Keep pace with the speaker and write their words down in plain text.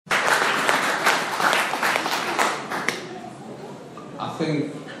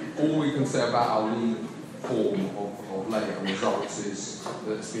think all we can say about our league form of late and results is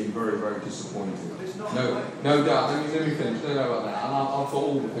that it's been very, very disappointing. No doubt. Let me finish. No about that. And I've got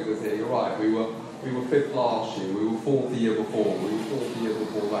all the figures here. You're right. We were fifth last year. We were fourth the year before. We were fourth the year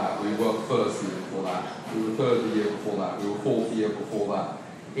before that. We were first the year before that. We were third the year before that. We were fourth the year before that.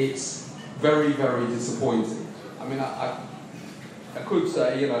 It's very, very disappointing. I mean, I could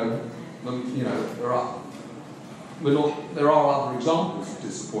say, there are other examples of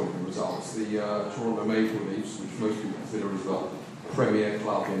disappointing results. The Toronto Maple Leafs, which most people consider as the premier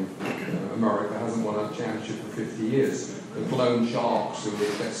club in America, hasn't won a championship for 50 years. The Cologne Sharks, who are the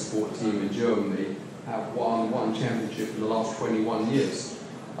best support team in Germany, have won one championship in the last 21 years.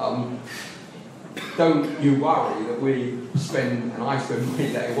 Don't you worry that I spend my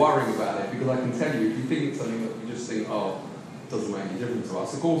day worrying about it, because I can tell you, if you think it's something that you just think, oh, it doesn't make any difference to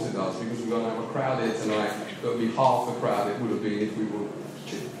us, of course it does, because we're going to have a crowd here tonight that would be half the crowd it would have been if we were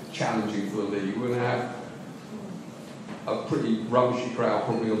challenging for the league. We're going to have a pretty rubbishy crowd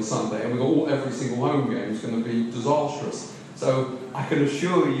probably on Sunday, and every single home game is going to be disastrous. So I can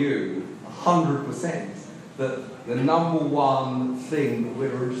assure you 100% that the number one thing that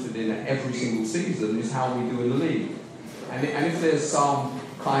we're interested in every single season is how we do in the league. And if there's some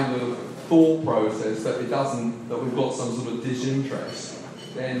kind of thought process that we've got some sort of disinterest,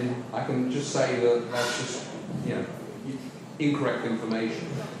 then I can just say that that's just, incorrect information.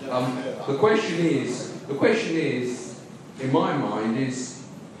 The question is, in my mind, is,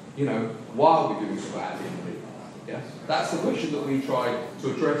 why are we doing so badly in the league? Yeah? That's the question that we try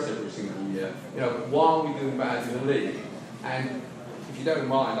to address every single year. Why are we doing bad in the league? And if you don't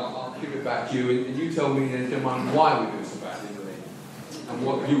mind, I'll give it back to you, and you tell me, if you don't mind, why we're doing so badly in the league, and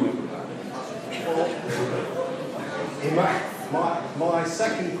what you would do about it. My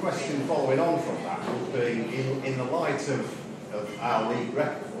second question following on from that would be, in the light of our league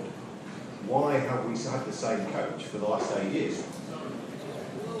record, why have we had the same coach for the last 8 years?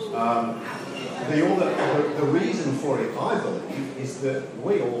 The reason for it, I believe, is that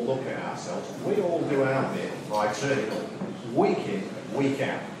we all look at ourselves, we all do our bit by turning up week in, week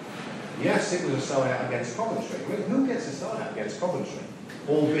out. Yes, it was a sellout against Coventry. I mean, who gets a sellout against Coventry?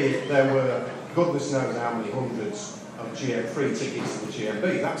 Albeit there were goodness knows how many hundreds of free tickets to the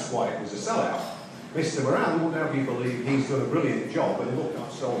GMB. That's why it was a sellout. Mr. Moran would have you believe he's done a brilliant job, and look,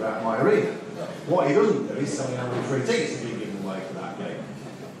 I've sold out my arena. What he doesn't do is selling how many free tickets have been given away for that game.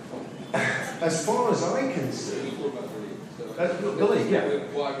 As far as I can see, the league, yeah.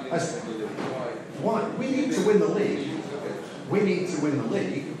 Why? We need to win the league. We need to win the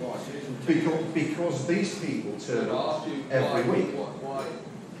league because these people turn up every week.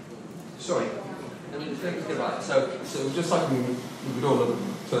 Sorry. So just like we could all look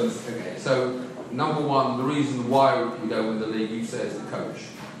at terms. Okay. So number one, the reason why we don't win the league, you say, is the coach.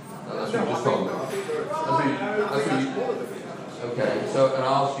 That's what you just told me. Okay. So and I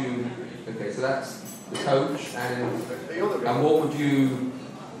ask you. Okay. So that's the coach, and what would you,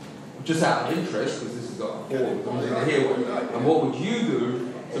 just out of interest, because this has got a form, and what would you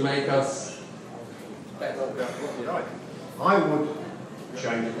do to make us better? I would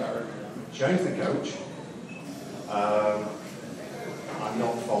change the coach. I'm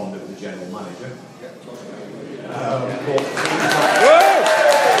not fond of the general manager.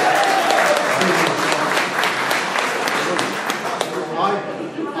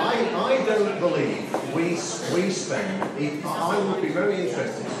 I don't believe we spend. I would be very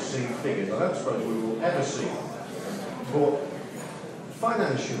interested to see figures. I don't suppose we will ever see them. But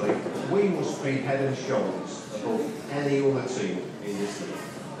financially, we must be head and shoulders above any other team in this league.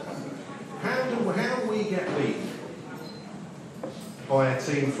 How do we get beaten by a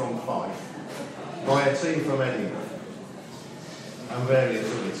team from Fife, by a team from Edinburgh, and various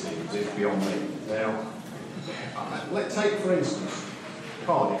other teams is beyond me. Now, let's take for instance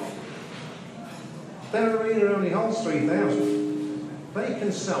Cardiff. Their arena only holds 3,000. They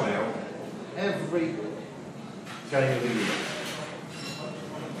can sell out every game of the year.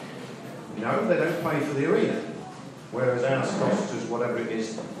 No, they don't pay for the arena. Whereas ours costs us whatever it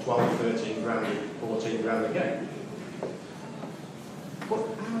is, 12, 13 grand, 14 grand a game. But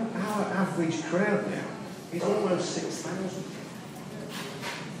our average crowd now is almost 6,000.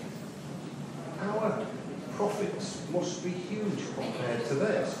 Our profits must be huge compared to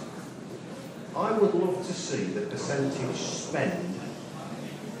theirs. I would love to see the percentage spend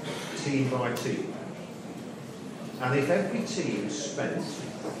team by team. And if every team spent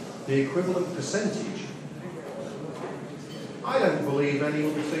the equivalent percentage, I don't believe any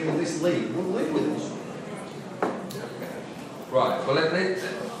other team in this league would live with us. Right, well,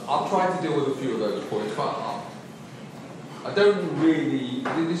 I'll try to deal with a few of those points, but I don't really,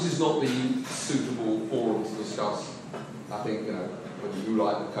 this is not the suitable forum to discuss, I think, whether you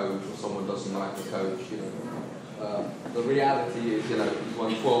like the coach or someone doesn't like the coach, the reality is, he's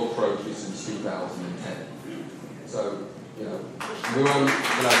won 12 trophies since 2010. So, we won't,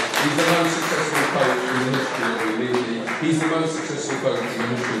 he's the most successful coach in the history of the league. He's the most successful coach in the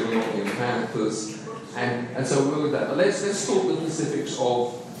history of the Nottingham Panthers. And so we'll go with that. But let's talk the specifics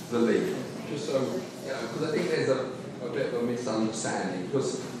of the league. Just so, because I think there's a bit of a misunderstanding.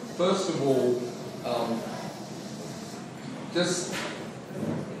 Because, first of all, just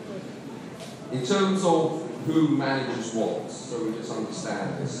in terms of who manages what, so we just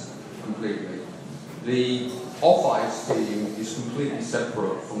understand this completely. The off-ice team is completely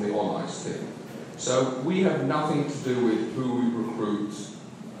separate from the on-ice team. So we have nothing to do with who we recruit,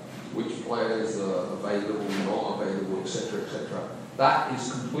 which players are available, not available, etc., etc. That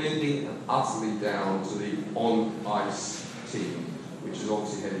is completely and utterly down to the on-ice team, which is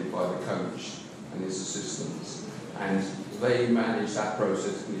obviously headed by the coach and his assistants. And they manage that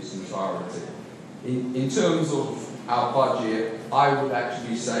process in its entirety. In terms of our budget, I would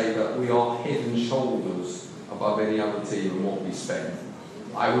actually say that we are head and shoulders above any other team in what we spend.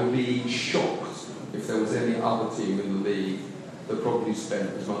 I would be shocked if there was any other team in the league that probably spent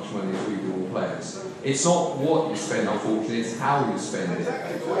as much money as we do on players. It's not what you spend, unfortunately, it's how you spend it.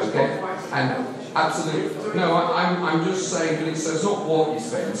 Okay? And absolutely, no, I'm just saying that it's not what you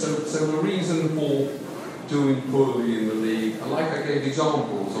spend. So the reason for doing poorly in the league, and like I gave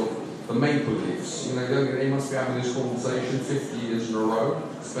examples of the Maple Leafs, they must be having this conversation 50 years in a row,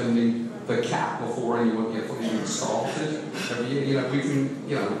 spending the cap before anyone even started. Every year, we can,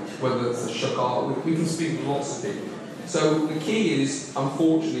 whether it's a Chicago, we can speak to lots of people. So the key is,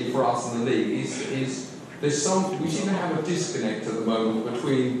 unfortunately for us in the league, is we seem to have a disconnect at the moment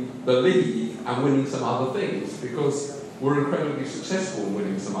between the league and winning some other things, because we're incredibly successful in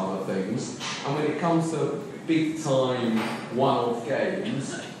winning some other things, and when it comes to big time one-off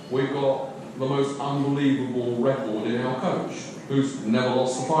games, we've got the most unbelievable record in our coach, who's never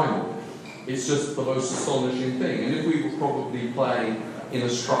lost the final. It's just the most astonishing thing. And if we were probably playing in a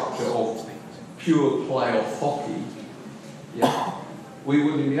structure of pure playoff hockey, we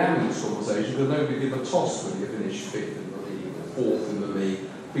wouldn't be having this conversation, because nobody would give a toss whether you finish fifth in the league or fourth in the league,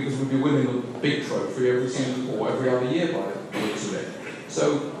 because we'd be winning a big trophy every season or every other year by the looks of it.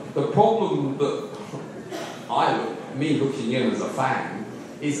 So the problem that me looking in as a fan,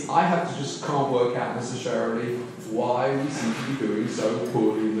 is I can't work out necessarily why we seem to be doing so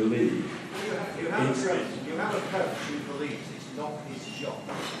poorly in the league. You have a coach who believes it's not his job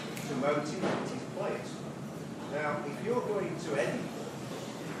to motivate his players. Now, if you're going to end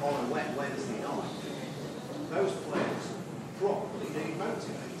on a wet Wednesday night, those players probably need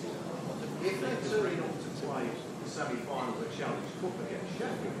motivated. If they're turning up to play the semi-final of the Challenge Cup against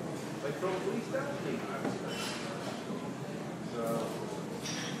Sheffield, they probably don't need motivation. So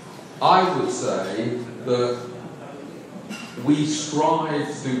I would say that we strive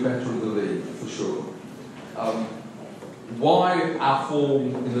to do better in the league, for sure. Why our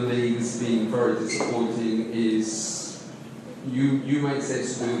form in the league has been very disappointing is, you may say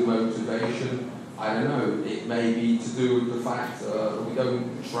it's to do with motivation. I don't know, it may be to do with the fact that we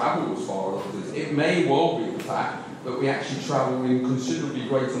don't travel as far as others. It may well be the fact that we actually travel in considerably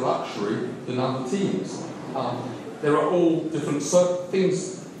greater luxury than other teams. There are all different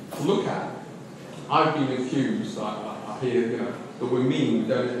things to look at. I've been accused, I hear, that we're mean, we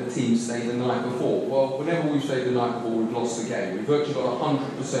don't let the team stay the night before. Well, whenever we've stayed the night before, we've lost the game. We've virtually got a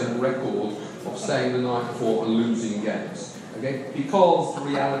 100% record of staying the night before and losing games. Okay? Because the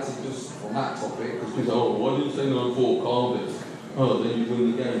reality, just on that topic, because people why didn't you stay the night before, Cardiff? Oh, then you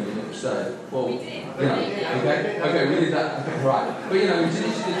win the game the next day. Well, okay, we did that, okay, right. But this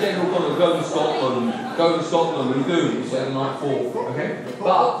is the general kind of go to Scotland and do, you say the night before, okay?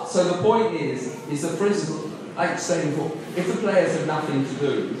 But, so the point is that, for instance, like saying before, if the players have nothing to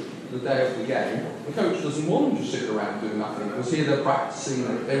do the day of the game, the coach doesn't want them to sit around doing nothing, because here they're practicing,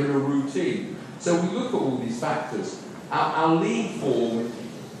 they're in a routine. So we look at all these factors. Our league form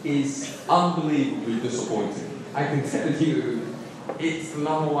is unbelievably disappointing. I can tell you, it's the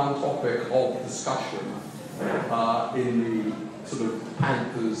number one topic of discussion in the sort of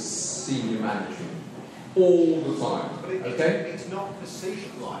Panthers senior management all the time. But it's not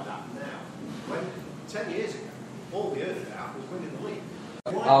perceived like that now. When 10 years ago, all we heard about was winning the league.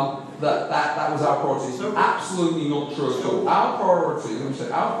 That was our priority. So, absolutely not true at all. Our priority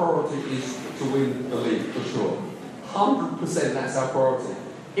is to win the league for sure. 100% that's our priority.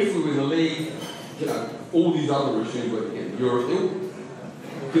 If we win the league, all these other issues, whether in Europe, they'll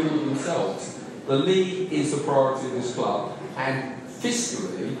deal with themselves. the league is the priority of this club, and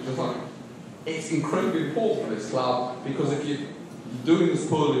fiscally, just like, it's incredibly important for this club, because if you're doing as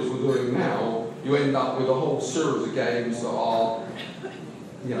poorly as we're doing now, you end up with a whole series of games that are,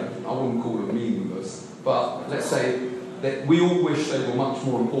 you know, I wouldn't call them meaningless, but let's say that we all wish they were much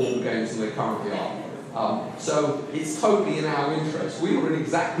more important games than they currently are. So it's totally in our interest. We are in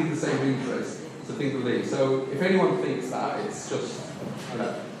exactly the same interest to think of the league. So if anyone thinks that, it's just, you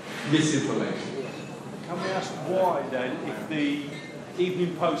know, misinformation. Can we ask why then, if the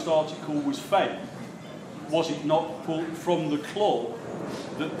Evening Post article was fake, was it not put from the club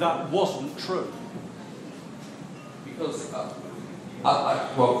that that wasn't true? Because,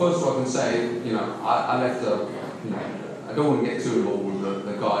 well, first of all, I can say, you know, I left a, you know, I don't want to get too involved with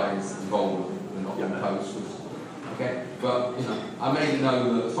the guys involved in the Post, okay? But, you know, I made it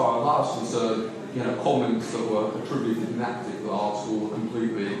known that as far as I was concerned, you know, comments that were attributed in that particular article were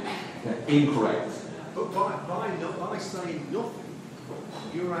completely incorrect. But by saying nothing,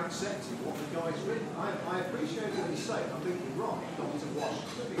 you're accepting what the guy's written. I appreciate what he's saying. I think you're right. Not to watch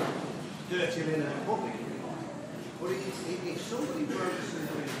dirty linen in public. But if somebody wrote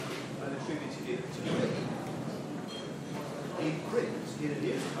something and attributed it to me, in print, in a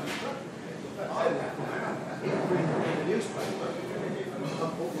newspaper, I would come out in print, in a newspaper,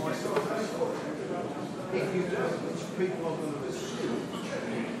 and put myself out. If you don't, which people are going to assume,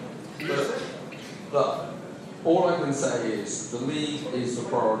 Look, all I can say is the league is the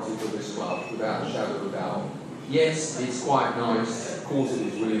priority for this club, without a shadow of a doubt. Yes, it's quite nice. Of course, it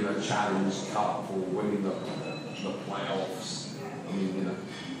is winning the Challenge Cup or winning the playoffs. I mean, you know,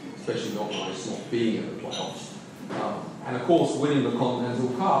 especially not nice not being in the playoffs. And of course, winning the Continental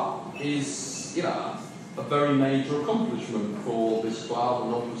Cup is, you know, a very major accomplishment for this club,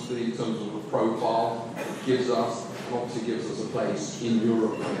 and obviously in terms of the profile it gives us, and obviously gives us a place in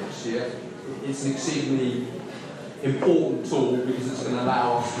Europe next year. It's an exceedingly important tool because it's going to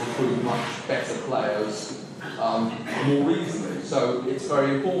allow us to recruit much better players more easily. So it's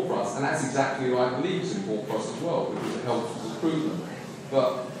very important for us, and that's exactly why I believe it's important for us as well, because it helps us recruit them.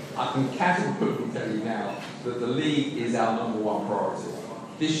 But I can categorically tell you now that the league is our #1 priority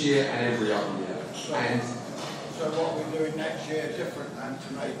this year and every other year. So what we're doing next year different than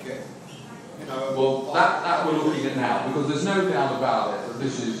to make it, you know... Well, that we're looking at now, because there's no doubt about it that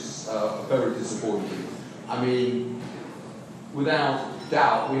this is very disappointing. I mean, without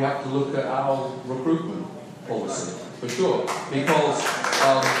doubt, we have to look at our recruitment policy, for sure, because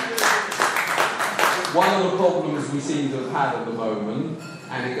one of the problems we seem to have had at the moment,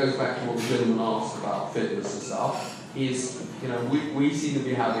 and it goes back to what the gentleman asked about fitness and stuff, is, you know, we seem to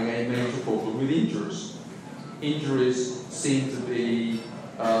be having a major problem with injuries. Injuries seem to be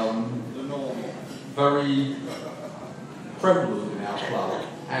very prevalent in our club,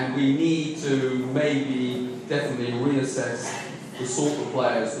 and we need to maybe definitely reassess the sort of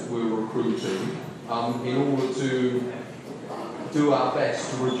players that we're recruiting in order to do our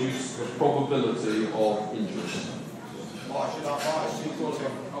best to reduce the probability of injuries. Why should I buy a season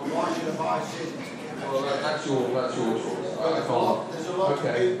ticket? Why should I buy a season ticket? Well, that's your choice. There's a lot of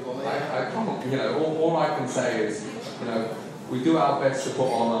people there. I can't, you know, all I can say is, you know, we do our best to put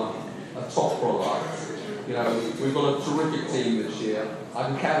on a top product. You know, we've got a terrific team this year. I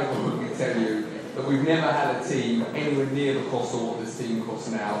can categorically tell you that we've never had a team anywhere near the cost of what this team costs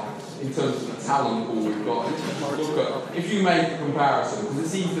now in terms of the talent pool we've got. Look at, if you make a comparison, because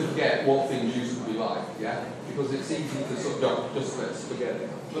it's easy to forget what things used to be like, yeah? Because it's easy to sort of just let's forget it.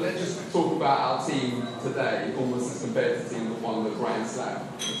 But let's just talk about our team today, almost as compared to the team that won the Grand Slam.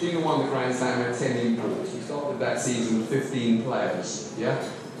 The team that won the Grand Slam had 10 imports. We started that season with 15 players, yeah?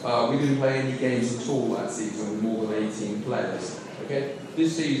 We didn't play any games at all that season with more than 18 players, okay?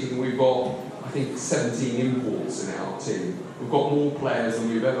 This season we've got, I think, 17 imports in our team. We've got more players than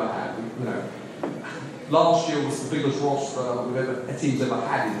we've ever had, you know. Last year was the biggest roster a team's ever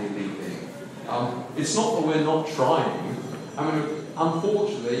had in the league. It's not that we're not trying. I mean,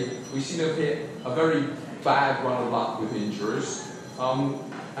 unfortunately, we seem to have hit a very bad run of luck with injuries,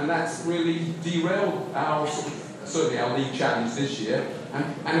 and that's really derailed our, certainly our league challenge this year,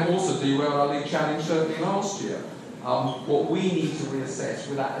 and it also derailed our league challenge certainly last year. What we need to reassess,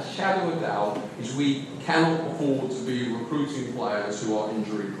 without a shadow of doubt, is we cannot afford to be recruiting players who are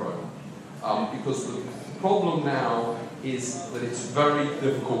injury prone, because the problem now is that it's very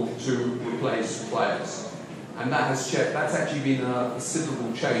difficult to replace players. And that's actually been a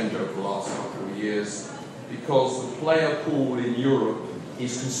considerable change over the last couple of years, because the player pool in Europe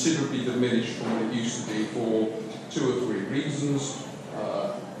is considerably diminished from what it used to be for 2 or 3 reasons.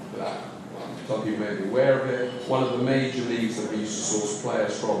 Some people may be aware of it. One of the major leagues that we used to source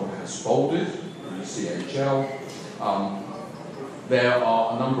players from has folded. in the CHL. There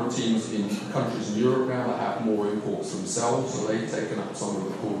are a number of teams in countries in Europe now that have more imports themselves, so they've taken up some of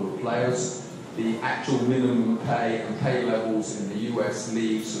the pool of players. The actual minimum pay and pay levels in the US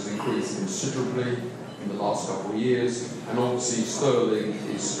leagues has increased considerably in the last couple of years, and obviously sterling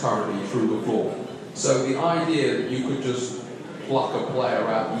is currently through the floor. So the idea that you could just pluck a player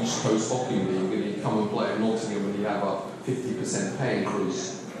out the East Coast Hockey League and he'd come and play at Nottingham and you have a 50% pay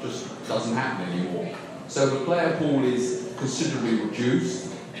increase just doesn't happen anymore. So the player pool is considerably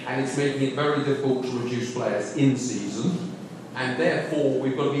reduced, and it's making it very difficult to reduce players in season, and therefore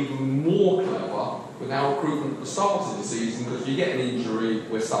we've got to be even more clever with our recruitment at the start of the season, because if you get an injury,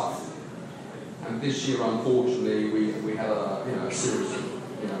 we're stuffed. And this year, unfortunately, we had a series of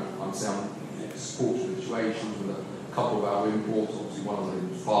unfortunate situations with a couple of our imports. Obviously, one of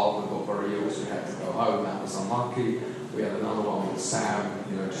them's father got very ill, so we had to go home. That was unlucky. We had another one with Sam,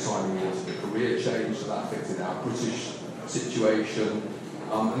 deciding he wanted a career change, so that affected our British situation.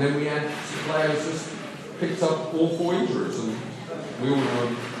 And then we had players just picked up all 4 injuries, and we all know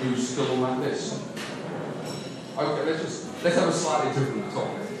who's still on that list. Okay, let's have a slightly different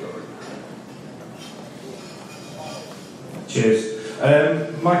topic. Cheers.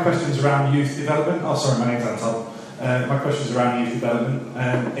 My question's around youth development. Oh, sorry, my name's Anton. My question's around youth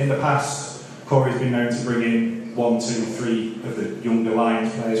development. In the past, Corey's been known to bring in 1, 2, 3 of the younger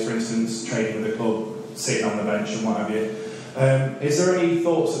Lions players, for instance, training with the club, sitting on the bench and what have you. Is there any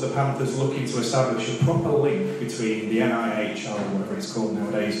thoughts that the Panthers looking to establish a proper link between the NIH, or whatever it's called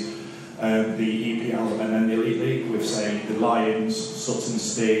nowadays, the EPL and then the Elite League, with, say, the Lions, Sutton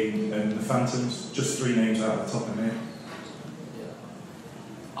Sting and the Phantoms? Just 3 names out of the top of my head.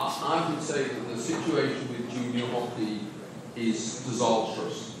 I would say that the situation with junior hockey is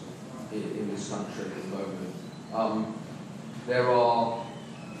disastrous in this country at the moment. There are,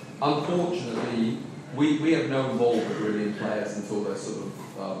 unfortunately, we have no involvement really in players until they're sort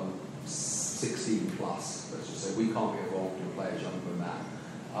of 16 plus, let's just say. We can't get involved in players younger than that.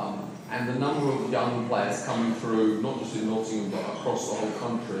 And the number of young players coming through, not just in Nottingham but across the whole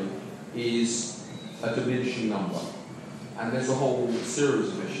country, is a diminishing number. And there's a whole series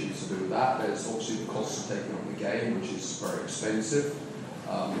of issues to do with that. There's obviously the cost of taking up the game, which is very expensive.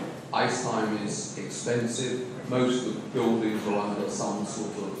 Ice time is expensive. Most of the buildings are under some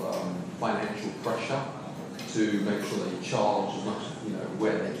sort of financial pressure to make sure they charge as much,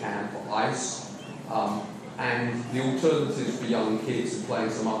 where they can for ice. And the alternatives for young kids to playing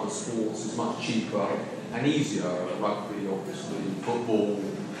some other sports is much cheaper and easier. Rugby, obviously, football,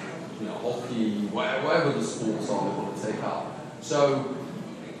 hockey, whatever the sports are they want to take up. So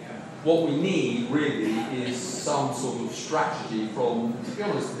what we need really is some sort of strategy from, to be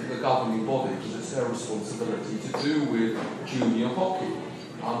honest, the governing body, because it's their responsibility, to do with junior hockey,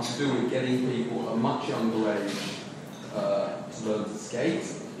 to do with getting people at a much younger age to learn to skate,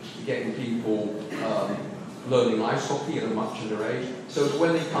 to getting people learning ice hockey at a much younger age, so that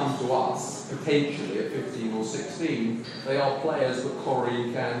when they come to us, potentially at 15 or 16, they are players that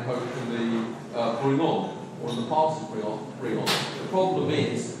Corey can hopefully bring on, or in the past bring on. The problem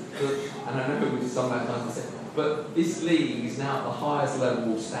is that, and I know with some of that times I say, but this league is now at the highest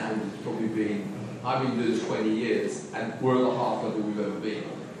level of standard it's probably been. I've been doing this 20 years, and we're at the highest level we've ever been.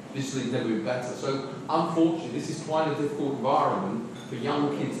 This league's never been better. So, unfortunately, this is quite a difficult environment for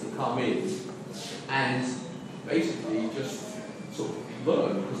young kids to come in and basically just sort of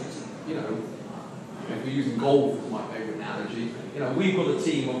learn, because it's, if we're using golf as my favourite analogy, we've got a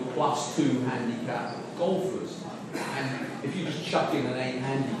team of +2 handicap golfers, and if you just chuck in an 8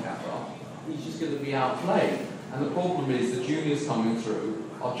 handicapper, he's just going to be outplayed. And the problem is the juniors coming through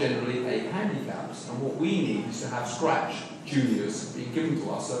are generally 8 handicaps, and what we need is to have scratch juniors being given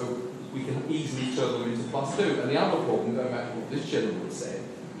to us so we can easily turn them into +2. And the other problem, going back to what this gentleman said,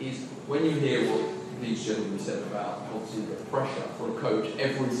 is when you hear what these gentlemen said about obviously the pressure for a coach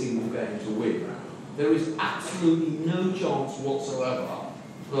every single game to win, there is absolutely no chance whatsoever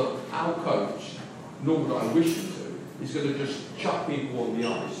that our coach, nor would I wish him to, is going to just chuck people on the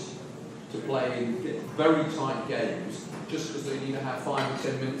ice to play in very tight games just because they need to have 5 or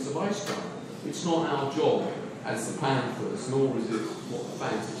 10 minutes of ice time. It's not our job as the Panthers, nor is it what the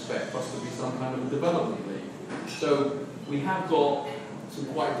fans expect for us to be some kind of a development league. So we have got some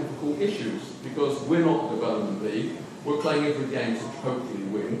quite difficult issues because we're not a development league. We're playing every game to hopefully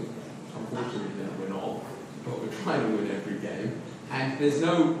win. Unfortunately, we're not, but we're trying to win every game. And there's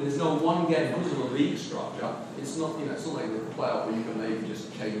no one game because of the league structure. It's not it's not like the playoff where you can maybe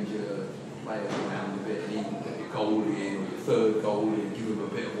just change your players around a bit and even get your goalie in or your third goalie and give them a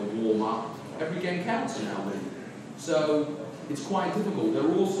bit of a warm up. Every game counts in our league, so it's quite difficult. There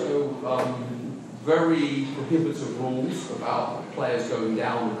are also very prohibitive rules about players going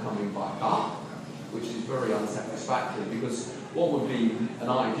down and coming back up, which is very unsatisfactory, because what would be an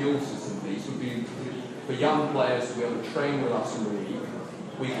ideal system, please, would be for young players to be able to train with us in the league.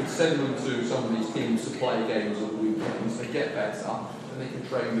 We could send them to some of these teams to play games at the weekends. They get better, and they can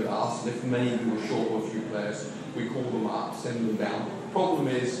train with us. And if maybe we're short of a few players, we call them up, send them down. The problem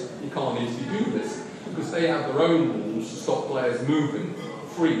is you can't easily do this because they have their own rules to stop players moving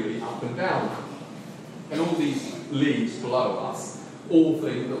freely up and down. And all these leagues below us all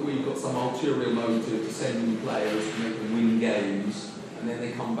think that we've got some ulterior motive to sending players to make them win games, and then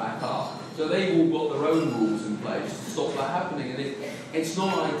they come back up. So they've all got their own rules in place to stop that happening, and it's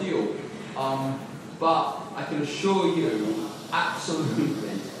not ideal. But I can assure you,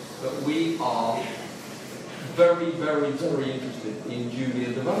 absolutely, that we are very, very, very interested in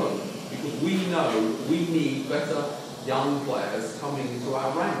junior development, because we know we need better young players coming into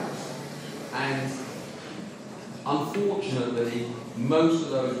our ranks. And unfortunately, most of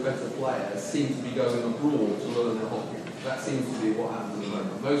those better players seem to be going abroad to learn their hockey. That seems to be what happens at the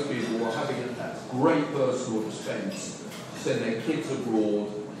moment. Most people are having a great personal expense to send their kids abroad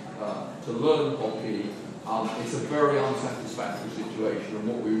to learn hockey. It's a very unsatisfactory situation, and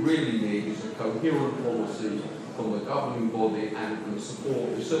what we really need is a coherent policy from the governing body and from the support,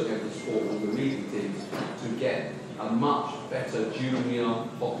 we certainly have the support of the leading teams, to get a much better junior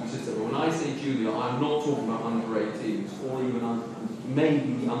hockey system. When I say junior, I'm not talking about under 18s or even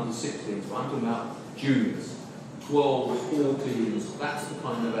maybe under 16s, but I'm talking about juniors, 12s, 14s, that's the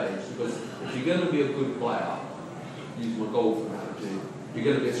kind of age. Because if you're going to be a good player, use my golf analogy, you're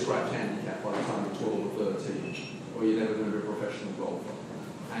going to be a scratch handicap by the time you're 12 or 13, or you're never going to be a professional golfer.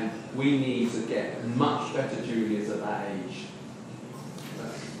 And we need to get much better juniors at that age.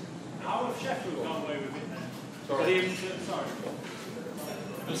 How have Sheffield gone away with it then? Sorry.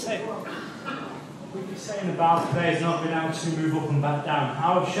 You say, what you're saying about players not being able to move up and back down,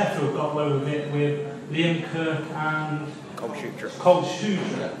 how have Sheffield got away with it with Liam Kirk and Cole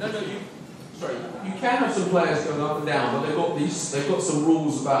Shooter? No, you can have some players going up and down, but they've got some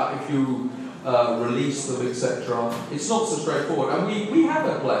rules about if you release them, etc. It's not so straightforward. And we have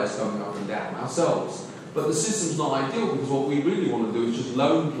had players coming up and down ourselves, but the system's not ideal, because what we really want to do is just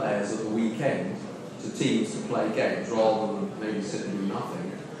loan players at the weekend to teams to play games rather than maybe sit and do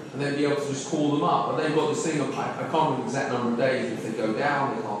nothing, and then be able to just call them up. But they've got this thing of, I can't remember the exact number of days, if they go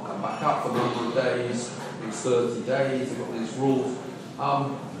down they can't come back up for a number of days, it's 30 days, they've got these rules.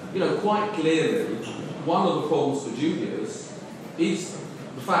 Quite clearly, one of the problems for juniors is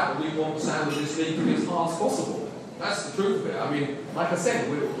the fact that we want the standard of this league to be as high as possible. That's the truth of it. I mean, like I said,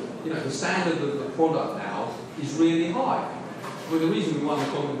 the standard of the product now is really high. Well, the reason we won the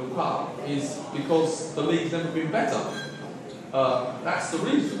Continental Cup is because the league's never been better. That's the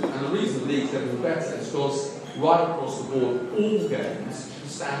reason. And the reason the league's never been better is because right across the board, all games, the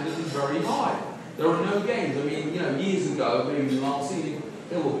standard is very high. There are no games. I mean, years ago, maybe last season,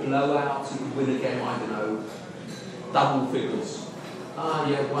 there were blowouts. You could win a game, I don't know, double figures. Fine.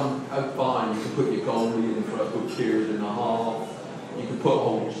 You could put your goalie in for a good period and a half. You could put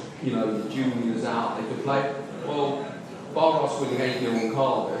all, the juniors out. They could play. Well, bar us winning 8-0 on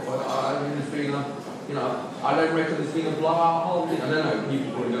Cardiff, I don't reckon there's been a blowout whole thing. I don't know,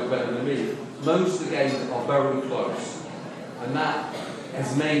 people probably know better than me. Most of the games are very close, and that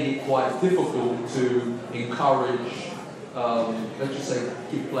has made it quite difficult to encourage, let's just say,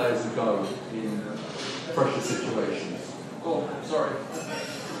 give players a go in pressure situations. Oh, sorry.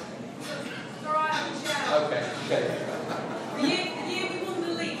 It's all right, I'm Michelle. Okay. The year we won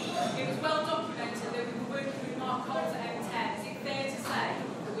the league, it was well documented that we were working with Mark Coles at M10. Is it fair to say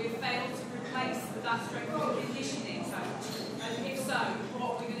that we've failed to replace that strength and conditioning? And if so, what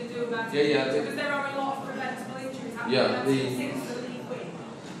are we going to do about it? Because there are a lot of preventable injuries happening since the league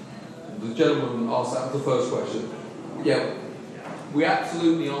win. The gentleman asked that was the first question. Yeah, we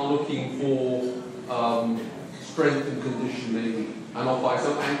absolutely are looking for strength and conditioning and off-ice.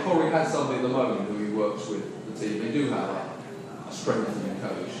 And Corey has somebody at the moment who he works with the team. They do have a strengthening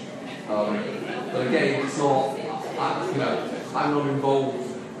coach. But again, it's not, I'm not involved,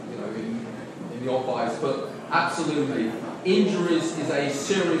 in the off-ice. But absolutely, injuries is a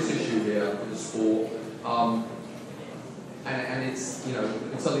serious issue here in the sport. And it's,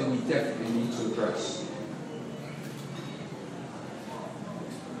 it's something we definitely need to address.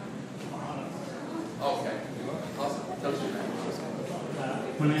 Okay.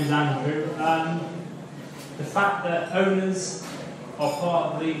 My name's Andrew. The fact that owners are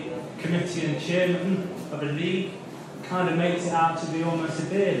part of the committee and chairman of a league kind of makes it out to be almost a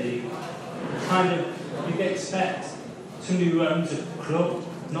beer league. You'd expect somebody who owns a club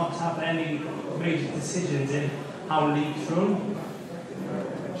not to have any major decisions in how leagues run?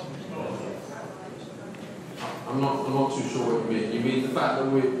 I'm not too sure what you mean. You mean the fact that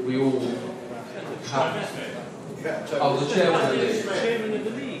we all have... Oh, the chairman of the league. Chairman of the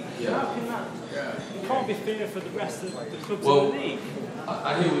league. Yeah. How can that? You can't be fair for the rest of the clubs Well, in the league.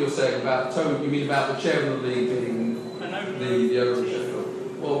 I hear what you're saying about Tony. You mean about the chairman of the league being the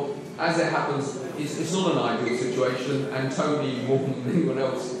ownership? Well, as it happens, it's not an ideal situation, and Tony, more than anyone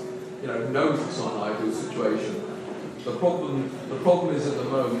else, knows it's not an ideal situation. The problem is at the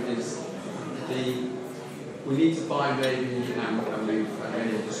moment is we need to find maybe, and we've had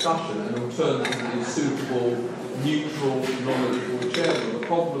many a discussion, an alternatively suitable, neutral, non-political chairman. The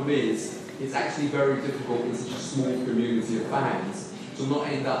problem is, it's actually very difficult in such a small community of fans to not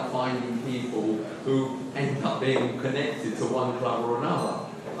end up finding people who end up being connected to one club or another.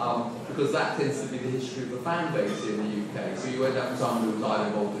 Because that tends to be the history of the fan base in the UK. So you end up with someone who's either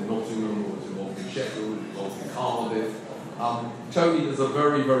involved in Nottingham, or involved in Sheffield, involved in Cardiff. Tony does a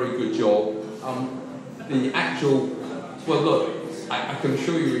very, very good job. Well, look, I can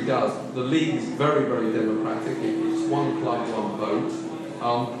assure you he does. The league is very, very democratic. It's one club, one vote.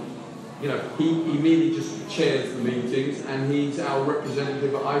 He merely just chairs the meetings, and he's our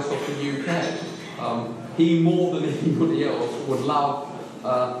representative at Ice Hockey UK. He, more than anybody else, would love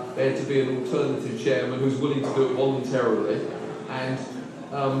there to be an alternative chairman who's willing to do it voluntarily, and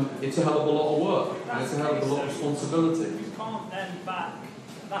it's a hell of a lot of work, and it's a hell of a lot of responsibility. You can't then back,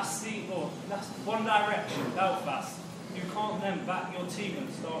 that's One Direction, Belfast. You can't then back your team and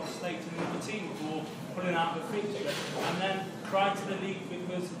start slating another team for pulling out the fixture, and then cry to the league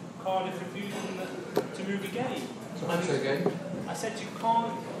because Cardiff refused to move a game. I said you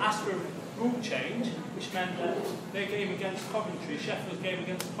can't ask for a rule change, which meant that their game against Coventry, Sheffield's game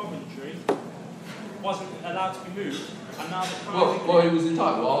against Coventry, wasn't allowed to be moved, and now the well, he was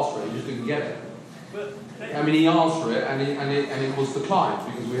entitled to ask for it, he just didn't get it. He asked for it, and it was declined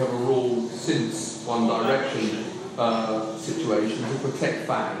because we have a rule since One Direction situation to protect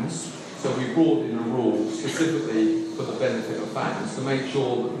fans. So we brought in a rule specifically for the benefit of fans to make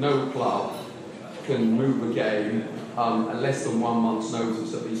sure that no club can move a game at less than 1 month's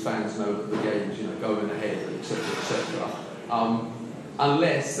notice, that these fans know that the game's going ahead, etc., etc.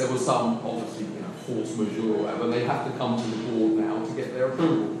 Unless there was some obviously force majeure or whatever, they have to come to the board now to get their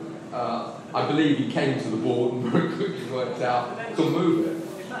approval. I believe he came to the board and very quickly worked out to move it.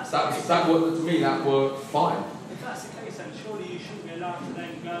 That worked, to me, that worked fine. If that's the case, then surely you shouldn't be allowed to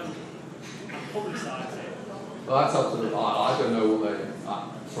then go and publicise it. Well, that's up to them. I don't know what they.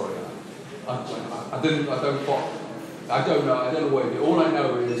 Sorry, I don't know what it is. All I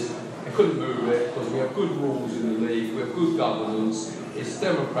know is I couldn't move it because we have good rules in the league. We have good governance. It's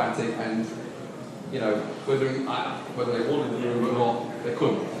democratic, and whether they wanted to move or not, they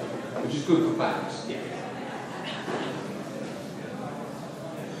couldn't, which is good for fans.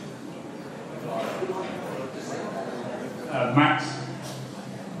 Max,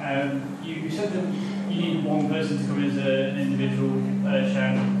 you said that you need one person to come in as an individual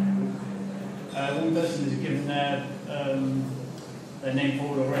chairman. One person is given their name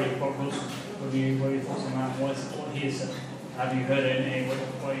forward already, Brock Wilson. What are your thoughts on that? What he has said? Have you heard any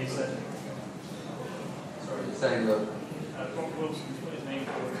what he said? Sorry, you're saying that Brock Wilson's put his name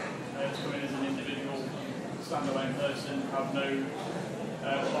forward to come in as an individual, standalone person, have no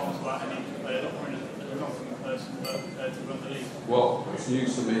plans about any not for a Nottingham person, but to run the league. Well, it's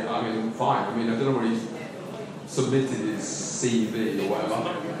news to me. I mean, fine. I don't know what he's submitted his CV or whatever.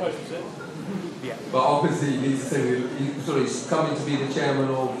 Nottingham Post, is it? Yeah. But obviously, he needs to say he's coming to be the chairman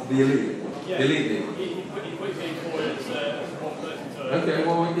of the elite. Yeah. The elite league. He put his name forward as one person. Okay.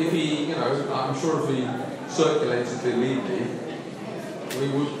 Well, if he, I'm sure if he circulated the elite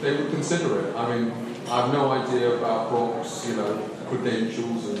league, they would consider it. I have no idea about Brock's,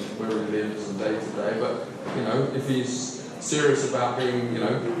 credentials and where he lives and day to day, but if he's serious about being,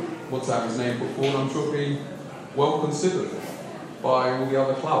 wants to have his name put forward, I'm sure he'll be well considered by all the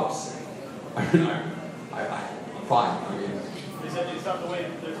other clubs. Fine. Is that the way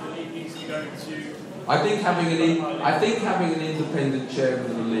that the league needs to go to? I think having an independent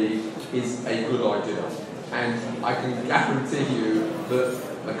chairman of the league is a good idea, and I can guarantee you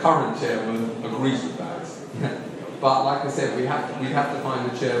that the current chairman agrees with that. But like I said, we have to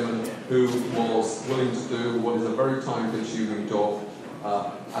find a chairman who was willing to do what is a very time-consuming job.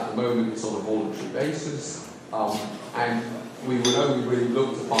 At the moment, it's on a voluntary basis, and we would only really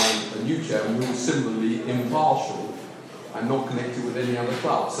look to find a new chairman who was similarly impartial and not connected with any other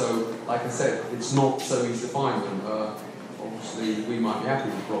club. So, like I said, it's not so easy to find them. Obviously, we might be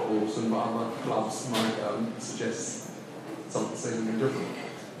happy with Brock Wilson, but other clubs might suggest something different.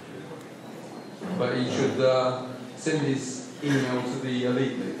 but he should send his email to the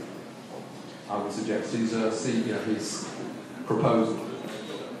Elite League. I would suggest his proposal.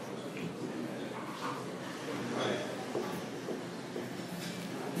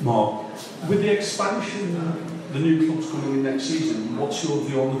 Mark, with the expansion, the new clubs coming in next season, what's your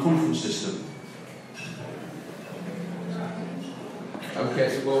view on the conference system?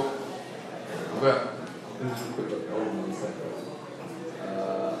 Okay,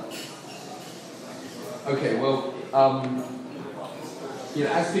 well,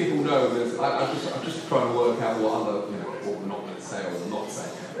 as people know, I'm just trying to work out what we're not going to say or not say.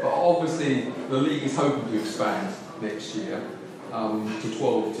 But obviously, the league is hoping to expand next year to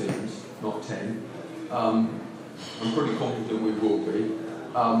 12 teams, not 10. I'm pretty confident we will be.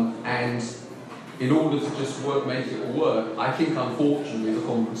 And in order to just make it all work, I think unfortunately the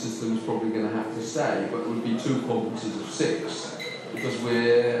conference system is probably going to have to stay, but it would be 2 conferences of 6, because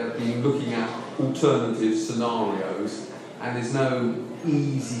we've been looking at alternative scenarios, and there's no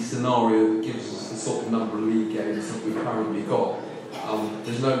easy scenario that gives us the sort of number of league games that we've currently got.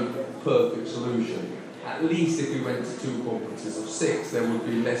 There's no perfect solution. At least if we went to 2 conferences of 6, there would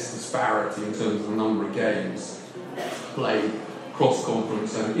be less disparity in terms of the number of games played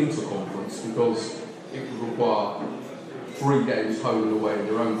cross-conference and inter-conference, because it would require 3 games home and away in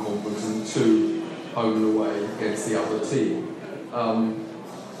your own conference and 2 home and away against the other team.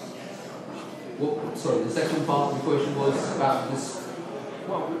 The second part of the question was about this.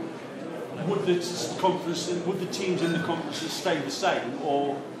 Well, would the teams in the conferences stay the same,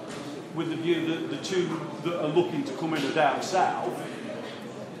 or with the view that the 2 that are looking to come in are down south,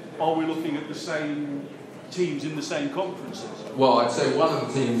 are we looking at the same teams in the same conferences? Well, I'd say one of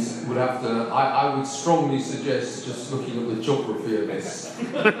the teams would have to. I would strongly suggest just looking at the geography of this.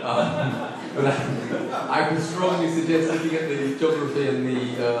 I would strongly suggest looking at the geography and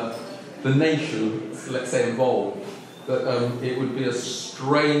the nation, let's say, involved. That it would be a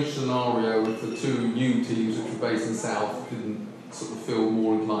strange scenario if the 2 new teams, which were based in South, didn't sort of feel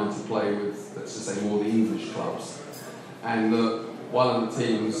more inclined to play with, let's just say, more the English clubs, and one of the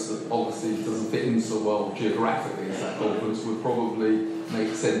teams that obviously doesn't fit in so well geographically as that conference would probably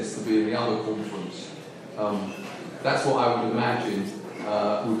make sense to be in the other conference. That's what I would imagine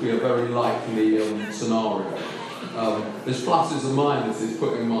would be a very likely scenario. There's pluses and minuses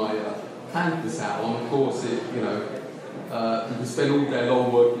putting my Panthers hat on. Of course, you can spend all day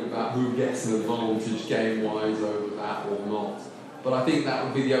long working about who gets an advantage game-wise over that or not. But I think that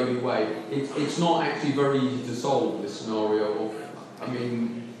would be the only way. It's not actually very easy to solve this scenario.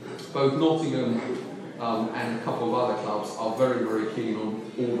 Both Nottingham and a couple of other clubs are very, very keen on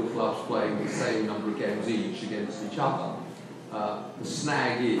all the clubs playing the same number of games each against each other. The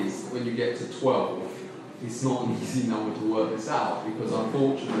snag is, when you get to 12, it's not an easy number to work this out, because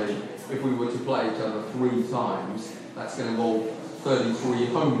unfortunately, if we were to play each other 3 times, that's going to involve 33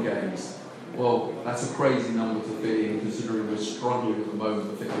 home games. Well, that's a crazy number to fit in, considering we're struggling at the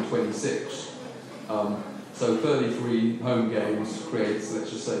moment to fit in 26. So 33 home games creates, let's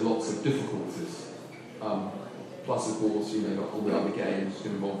just say, lots of difficulties. Plus, of course, all the other games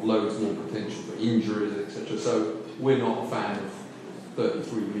can involve loads more potential for injuries, etc. So we're not a fan of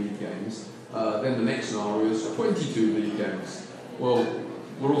 33 league games. Then the next scenario is 22 league games. Well,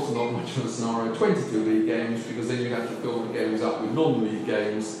 we're also not much of a scenario 22 league games, because then you have to fill the games up with non-league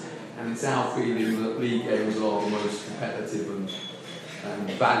games, and it's our feeling that league games are the most competitive and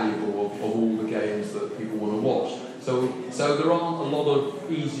valuable of all the games that people want to watch. So there aren't a lot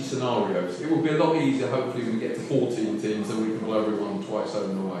of easy scenarios. It will be a lot easier, hopefully, when we get to 14 teams and we can blow everyone twice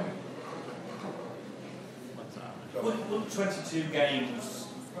home and away. Will 22 games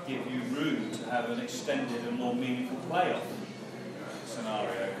give you room to have an extended and more meaningful playoff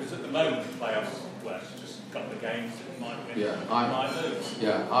scenario? Because at the moment, the playoffs, well, it's just a couple of games that might win, might lose.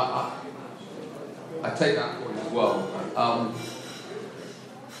 Yeah, I take that point as well.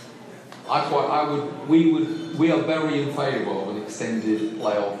 We are very in favour of an extended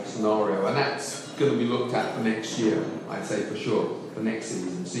playoff scenario, and that's going to be looked at for next year, I'd say for sure, for next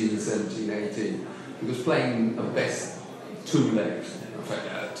season 17-18, because playing a best 2 legs, in fact,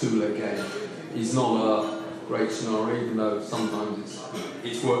 a 2-leg game, is not a great scenario, even though sometimes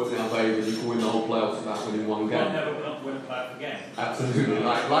it's worked in our favour. You can win the whole playoffs without winning one game. Well, never win a playoff again. Absolutely,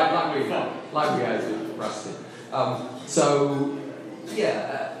 like we had with Rusty.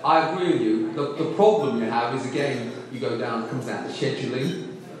 I agree with you. The problem you have is, again, it comes down to scheduling.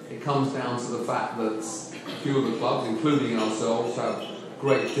 It comes down to the fact that a few of the clubs, including ourselves, have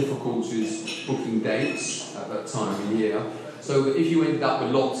great difficulties booking dates at that time of year. So that if you ended up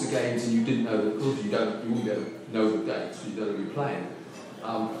with lots of games and you didn't know the clubs, you wouldn't be able to know the dates, you don't know who you're playing.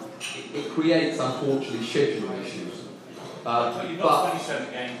 it creates, unfortunately, scheduling issues. But you've got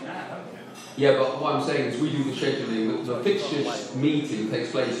 27 games now, haven't you? Yeah, but what I'm saying is we do the scheduling. The fixtures meeting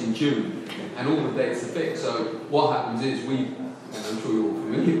takes place in June, and all the dates are fixed. So what happens is and I'm sure you're all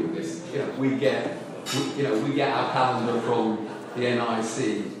familiar with this. We get our calendar from the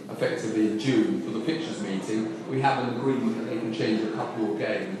NIC effectively in June for the fixtures meeting. We have an agreement that they can change a couple of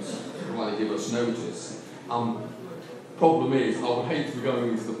games while they give us notice. Problem is, I would hate to be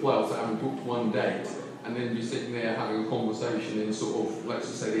going into the playoffs having booked one date and then be sitting there having a conversation in sort of, let's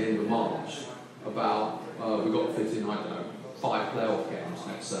just say, the end of March about we've got to fit in, I don't know, 5 playoff games,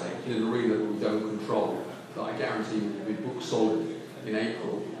 let's say, in an arena that we don't control, that I guarantee will be booked solid in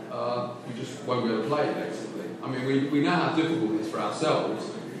April. We just won't be able to play, basically. I mean, we now have difficulties for ourselves.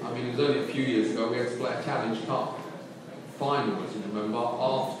 I mean, it was only a few years ago we had to play a Challenge Cup final, as you remember,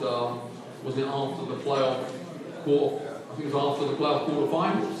 after the playoff quarter? I think it was after the playoff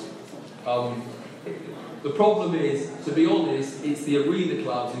quarter-finals. The problem is, to be honest, it's the arena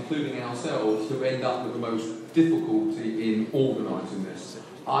clubs, including ourselves, who end up with the most difficulty in organising this.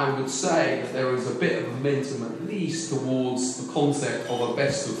 I would say that there is a bit of momentum, at least, towards the concept of a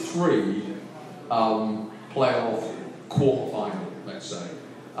best-of-3 playoff quarter-final, let's say,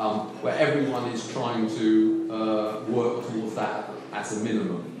 where everyone is trying to work towards that as a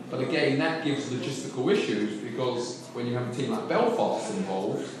minimum. But again, that gives logistical issues, because when you have a team like Belfast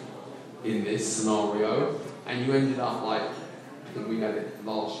involved in this scenario, and you ended up like, I think we had it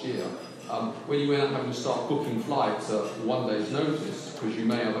last year, when you end up having to start booking flights at 1 day's notice, because you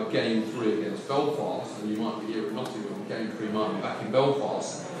may have a game 3 against Belfast, and you might be here in Nottingham, game 3 might be back in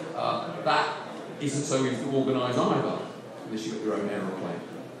Belfast, that isn't so easy to organise either, unless you've got your own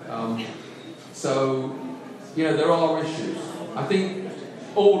aeroplane. So, there are issues. I think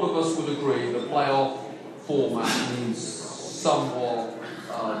all of us would agree the playoff format needs somewhat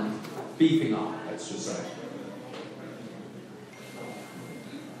beefing up, let's just say.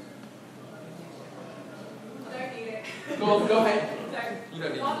 I don't need it. Go ahead. No. You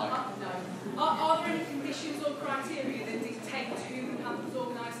don't need it, Mike. No. Are there any conditions or criteria that dictate who the Panthers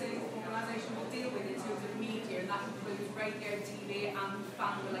organisation will deal with in terms of media, and that includes radio, TV and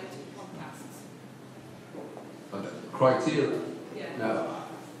fan-related podcasts? Criteria? Yeah. No.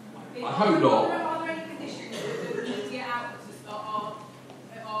 I hope not. Are there any conditions that the media outlets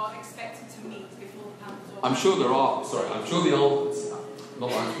are expected to meet before the Panthers? I'm sure there are. Sorry, I'm sure the answer, not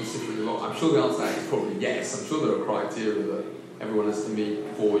that I'm specifically wrong, I'm sure the answer is probably yes. I'm sure there are criteria that everyone has to meet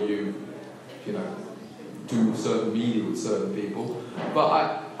before you do certain media with certain people. But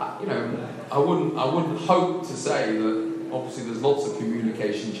I wouldn't hope to say that. Obviously, there's lots of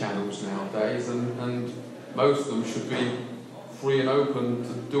communication channels nowadays, and most of them should be free and open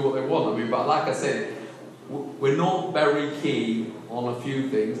to do what they want. I mean, but like I said, we're not very keen on a few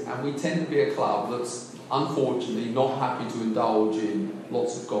things, and we tend to be a club that's unfortunately not happy to indulge in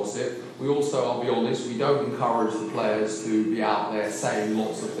lots of gossip. We also, I'll be honest, we don't encourage the players to be out there saying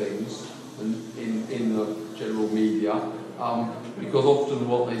lots of things in the general media, because often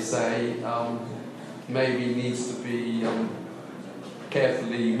what they say maybe needs to be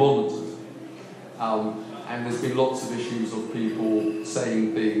carefully monitored. And there's been lots of issues of people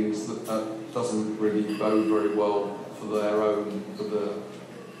saying things that doesn't really bode very well for their own,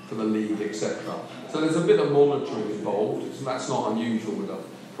 for the league, etc. So there's a bit of monitoring involved, so that's not unusual with a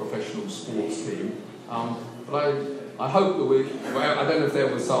professional sports team. But I hope that I don't know if there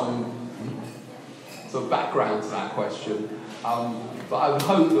was some sort of background to that question, but I would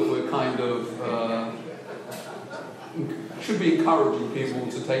hope that we're kind of should be encouraging people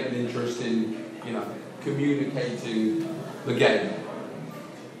to take an interest in, communicating the game.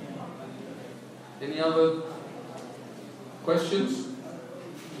 Any other questions?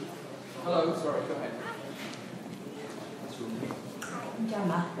 Hello, sorry, go ahead. I'm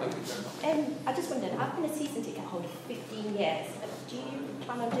Gemma. I just wondered, I've been a season ticket holder for 15 years. Do you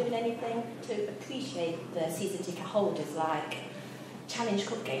plan on doing anything to appreciate the season ticket holders, like Challenge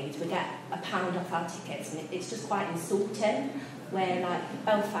Cup games? We get £1 off our tickets, and it's just quite insulting. Where like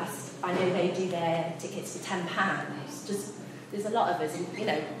Belfast, I know they do their tickets for £10. Just there's a lot of us, and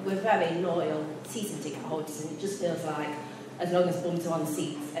we're very loyal season ticket holders, and it just feels like as long as bums are on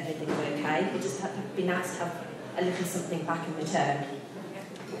seats, everything's okay. It just would be nice to have a little something back in return.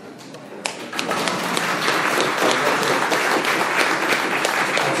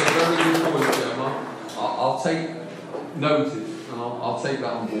 That's a very good point, Gemma. I'll take notice, and I'll take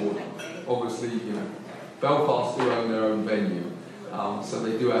that on board. Obviously, Belfast do own their own venue, so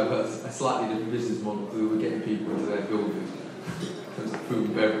they do have a slightly different business model to getting people into their buildings in terms of food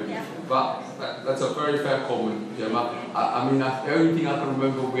and beverage. Yeah. But That's a very fair comment, Jim. I mean, the only thing I can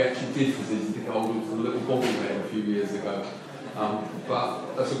remember we actually did for season ticket holders was a little bubble game a few years ago.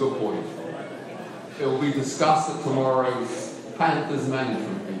 But that's a good point. It will be discussed at tomorrow's Panthers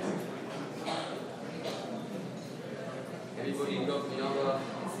management meeting. Anybody got any other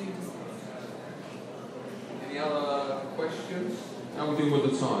questions? How are we doing with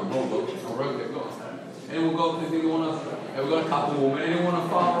the time? Hold on, I wrote it. Anyone got anything you want to? We've got a couple more. Anyone want to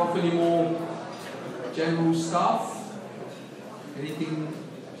fire off any more general stuff? Anything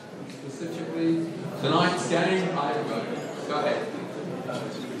specifically? Tonight's game? Go ahead.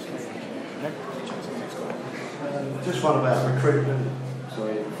 Just one about recruitment.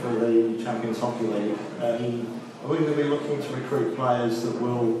 Sorry, for the Champions Hockey League. Are we going to be looking to recruit players that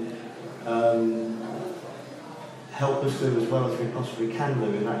will help us do as well as we possibly can do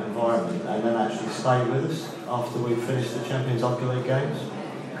in that environment, and then actually stay with us after we've finished the Champions Hockey League games?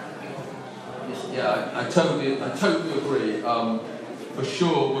 Yeah, I totally agree. For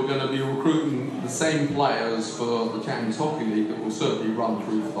sure, we're going to be recruiting the same players for the Champions Hockey League that will certainly run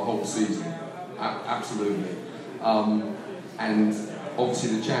through for the whole season. Absolutely. And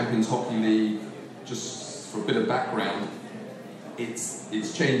obviously, the Champions Hockey League, just for a bit of background,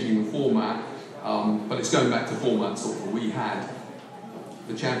 it's changing the format. But it's going back to format sort of we had.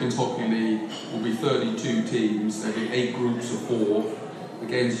 The Champions Hockey League will be 32 teams, there'll be 8 groups of 4. The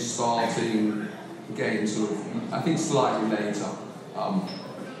games are starting again sort of, I think slightly later.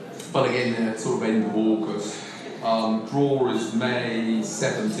 But again, they're sort of end of August. Draw is May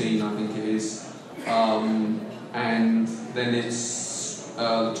 17, I think it is. And then it's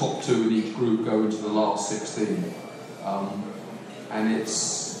the top 2 in each group go into the last 16. And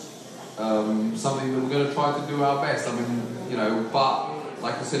it's something that we're going to try to do our best. I mean, but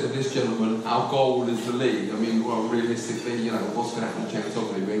like I said to this gentleman, our goal is the league. I mean, well, realistically, what's going to happen in the Champions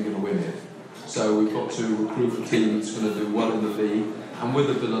Hockey League? We ain't going to win it. So we've got to recruit a team that's going to do well in the league, and with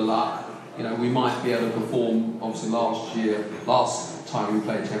a bit of luck, we might be able to perform. Obviously, last time we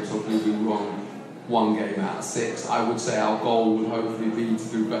played Champions Hockey League, we won 1 game out of 6. I would say our goal would hopefully be to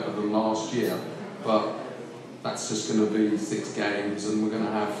do better than last year, but that's just going to be 6 games, and we're going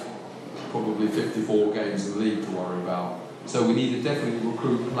to have probably 54 games in the league to worry about. So we need to definitely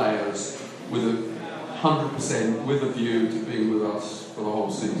recruit players with 100% with a view to being with us for the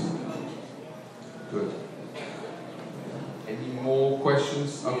whole season. Good. Any more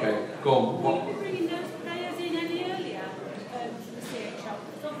questions? Okay, go on. Will you be bringing those players in any earlier to the CHL?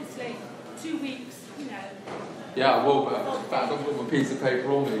 Because obviously 2 weeks, Yeah, well, in fact, I've got my piece of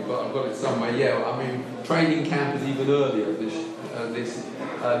paper on me, but I've got it somewhere. Yeah, I mean, training camp is even earlier this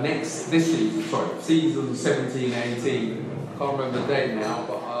season. Sorry, season 17-18. Can't remember the date now,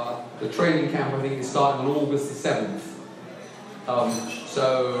 but the training camp I think is starting on August the 7th.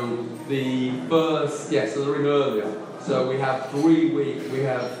 So the first, so they're in earlier. So we have 3 weeks. We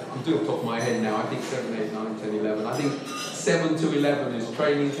have, I'm doing off the top of my head now. I think 7, 8, 9, 10, 11. I think 7 to 11 is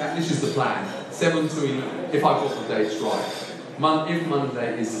training camp. This is the plan. 7 to 11, if I've got the dates right. If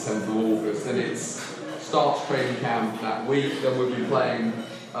Monday is the 7th of August, then it starts training camp that week. Then we'll be playing,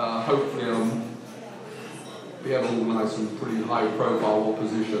 hopefully, be able to organise some pretty high-profile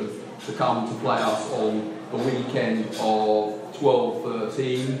opposition to come to play us on the weekend of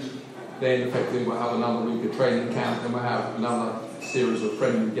 12-13. Then effectively we'll have another week of training camp, then we'll have another series of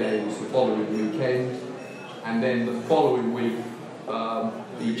friendly games the following weekend. And then the following week,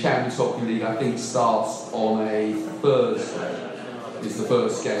 the Champions Hockey League, I think, starts on a Thursday, is the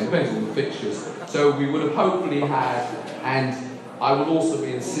first game, depends on the fixtures. So we would have hopefully had, and I would also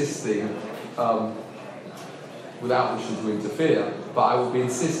be insisting, without wishing to interfere, but I will be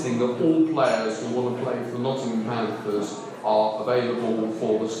insisting that all players who want to play for the Nottingham Panthers are available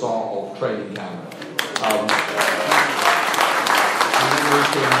for the start of training camp. And then we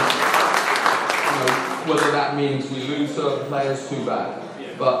can, whether that means we lose certain players, too bad.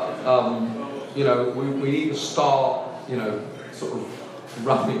 But, we need to start, sort of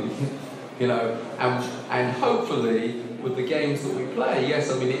running, and hobefully with the games that we play,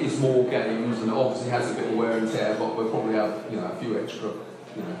 yes, I mean, it is more games and it obviously has a bit of wear and tear, but we'll probably have, a few extra,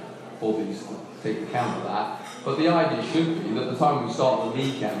 bodies to take account of that. But the idea should be that at the time we start the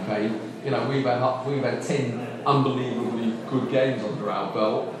league campaign, we've had 10 unbelievably good games under our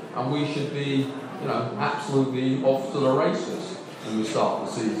belt, and we should be, absolutely off to the races when we start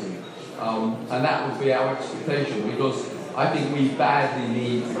the season. And that would be our expectation, because I think we badly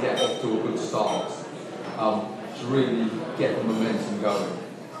need to get off to a good start to really get the momentum going.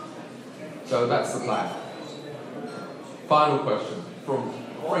 So that's the plan. Final question. From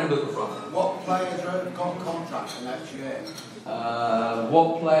friend at the front. What players have got contracts for next year?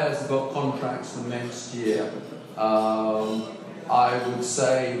 What players have got contracts for next year? I would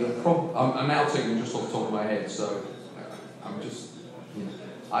say that I'm now taking just off the top of my head, so I'm just.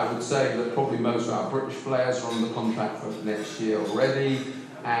 I would say that probably most of our British players are on the contract for next year already,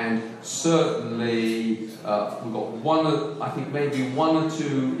 and certainly we've got I think maybe one or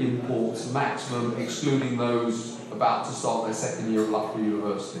two imports maximum, excluding those about to start their second year at Loughborough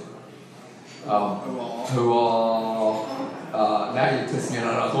University. Who are now you're testing me, and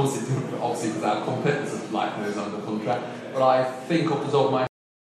obviously because our competitors like those under contract, but I think off the top of my